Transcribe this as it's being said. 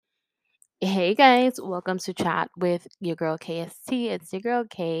Hey guys, welcome to chat with your girl KST. It's your girl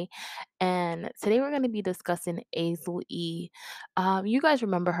K, and today we're going to be discussing Azel E. You guys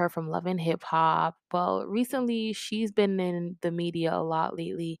remember her from Love and Hip Hop. Well, recently she's been in the media a lot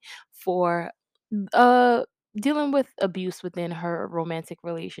lately for uh dealing with abuse within her romantic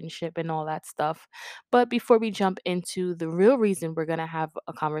relationship and all that stuff. But before we jump into the real reason we're going to have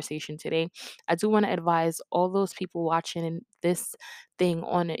a conversation today, I do want to advise all those people watching this thing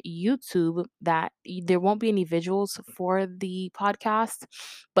on YouTube that there won't be any visuals for the podcast,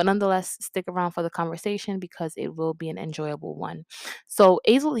 but nonetheless stick around for the conversation because it will be an enjoyable one. So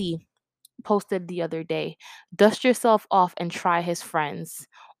Azel E posted the other day, dust yourself off and try his friends,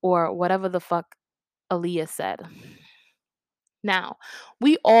 or whatever the fuck Aaliyah said. Now,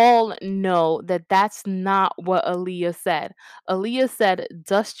 we all know that that's not what Aaliyah said. Aaliyah said,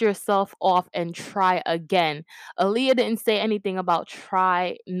 dust yourself off and try again. Aaliyah didn't say anything about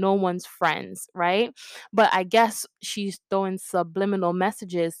try no one's friends, right? But I guess she's throwing subliminal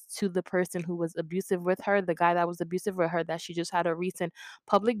messages to the person who was abusive with her, the guy that was abusive with her, that she just had a recent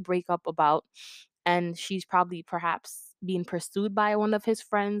public breakup about, and she's probably perhaps being pursued by one of his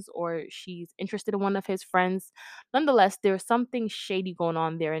friends, or she's interested in one of his friends. Nonetheless, there's something shady going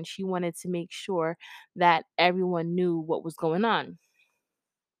on there, and she wanted to make sure that everyone knew what was going on.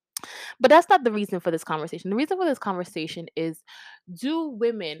 But that's not the reason for this conversation. The reason for this conversation is, do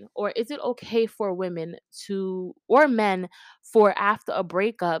women, or is it okay for women to, or men, for after a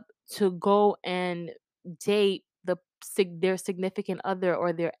breakup to go and date their significant other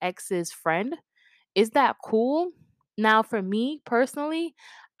or their ex's friend? Is that cool? Now, for me personally,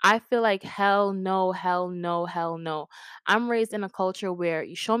 I feel like hell no, hell no, hell no. I'm raised in a culture where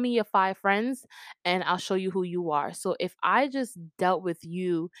you show me your five friends and I'll show you who you are. So if I just dealt with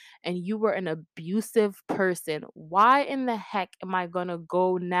you and you were an abusive person, why in the heck am I gonna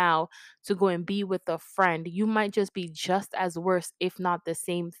go now to go and be with a friend? You might just be just as worse, if not the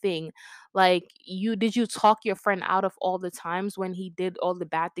same thing. Like, did you talk your friend out of all the times when he did all the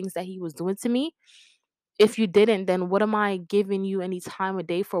bad things that he was doing to me? If you didn't, then what am I giving you any time of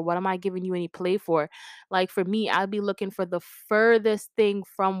day for? What am I giving you any play for? Like, for me, I'd be looking for the furthest thing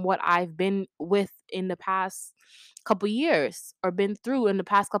from what I've been with in the past couple years, or been through in the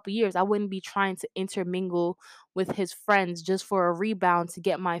past couple years. I wouldn't be trying to intermingle with his friends just for a rebound to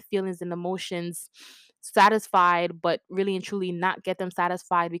get my feelings and emotions satisfied, but really and truly not get them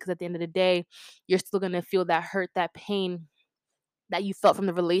satisfied, because at the end of the day, you're still going to feel that hurt, that pain that you felt from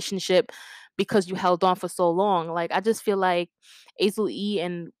the relationship because you held on for so long. Like, I just feel like Azel E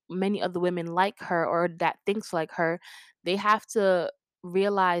and many other women like her, or that thinks like her, they have to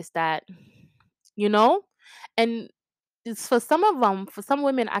realize that, you know, and it's for some of them, for some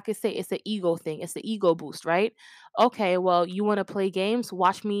women, I could say it's an ego thing. It's the ego boost, right? Okay, well, you want to play games?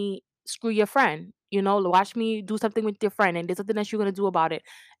 Watch me screw your friend. Watch me do something with your friend, and there's something that you're gonna do about it.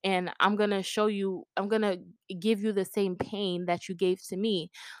 And I'm gonna show you. I'm gonna give you the same pain that you gave to me.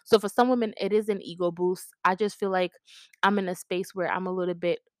 So for some women, it is an ego boost. I just feel like I'm in a space where I'm a little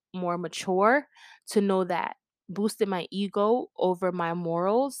bit more mature to know that boosting my ego over my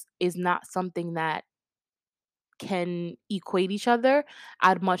morals is not something that can equate each other.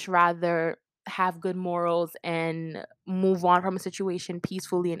 I'd much rather have good morals and move on from a situation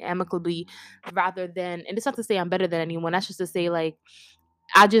peacefully and amicably, rather than, and it's not to say I'm better than anyone. That's just to say, like,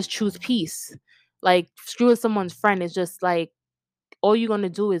 I just choose peace. Like, screwing someone's friend is just like, all you're gonna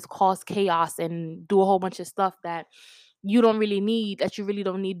do is cause chaos and do a whole bunch of stuff that you really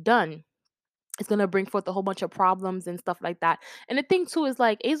don't need done. It's gonna bring forth a whole bunch of problems and stuff like that. And the thing too is,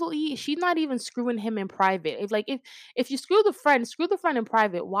 like, Azel E, she's not even screwing him in private. It's like, if you screw the friend in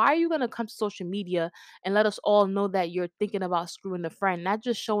private. Why are you gonna come to social media and let us all know that you're thinking about screwing the friend? Not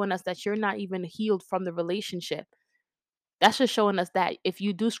just showing us that you're not even healed from the relationship. That's just showing us that if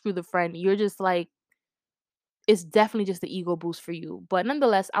you do screw the friend, you're just like, it's definitely just the ego boost for you. But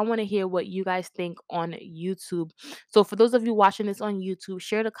nonetheless, I want to hear what you guys think on YouTube. So for those of you watching this on YouTube,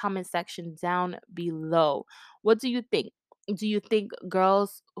 share the comment section down below. What do you think? Do you think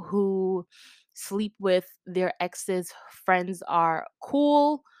girls who sleep with their ex's friends are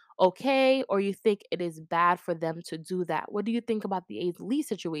cool, okay, or you think it is bad for them to do that? What do you think about the AIDS Lee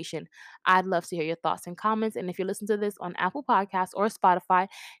situation? I'd love to hear your thoughts and comments. And if you listen to this on Apple Podcasts or Spotify,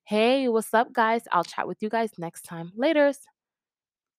 hey, what's up, guys? I'll chat with you guys next time. Laters.